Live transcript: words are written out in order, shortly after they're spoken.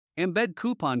Embed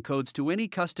coupon codes to any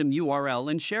custom URL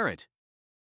and share it.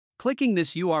 Clicking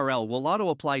this URL will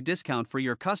auto-apply discount for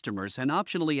your customers and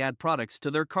optionally add products to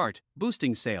their cart,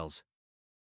 boosting sales.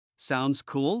 Sounds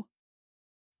cool?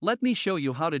 Let me show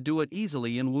you how to do it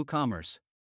easily in WooCommerce.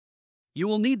 You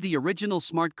will need the original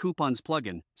Smart Coupons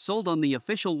plugin, sold on the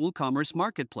official WooCommerce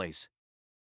marketplace.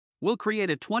 We'll create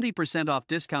a 20% off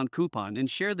discount coupon and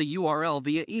share the URL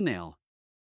via email.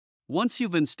 Once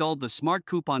you've installed the Smart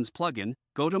Coupons plugin,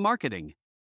 go to Marketing.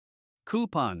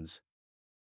 Coupons.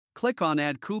 Click on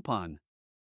Add Coupon.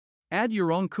 Add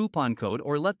your own coupon code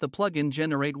or let the plugin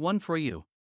generate one for you.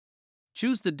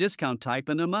 Choose the discount type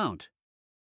and amount.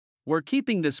 We're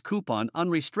keeping this coupon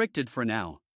unrestricted for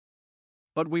now,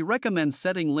 but we recommend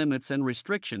setting limits and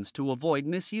restrictions to avoid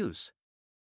misuse.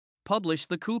 Publish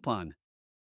the coupon.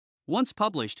 Once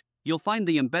published, you'll find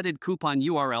the embedded coupon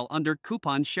URL under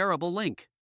Coupon Shareable Link.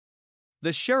 The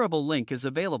shareable link is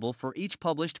available for each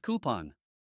published coupon.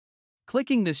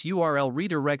 Clicking this URL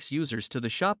redirects users to the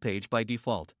shop page by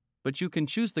default, but you can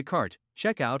choose the cart,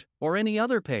 checkout, or any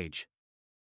other page.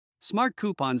 Smart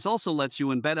Coupons also lets you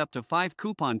embed up to 5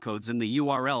 coupon codes in the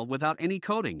URL without any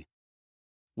coding.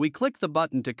 We click the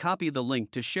button to copy the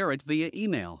link to share it via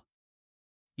email.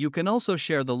 You can also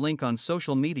share the link on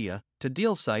social media, to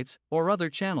deal sites, or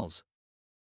other channels.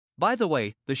 By the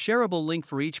way, the shareable link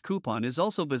for each coupon is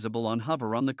also visible on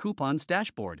hover on the coupon's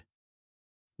dashboard.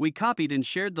 We copied and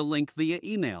shared the link via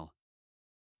email.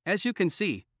 As you can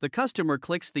see, the customer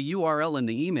clicks the URL in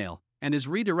the email and is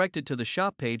redirected to the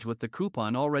shop page with the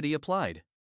coupon already applied.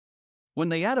 When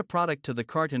they add a product to the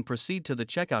cart and proceed to the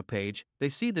checkout page, they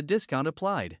see the discount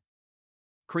applied.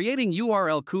 Creating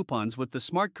URL coupons with the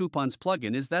Smart Coupons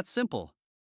plugin is that simple.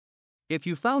 If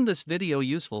you found this video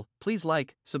useful, please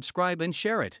like, subscribe and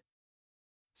share it.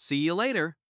 See you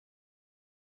later.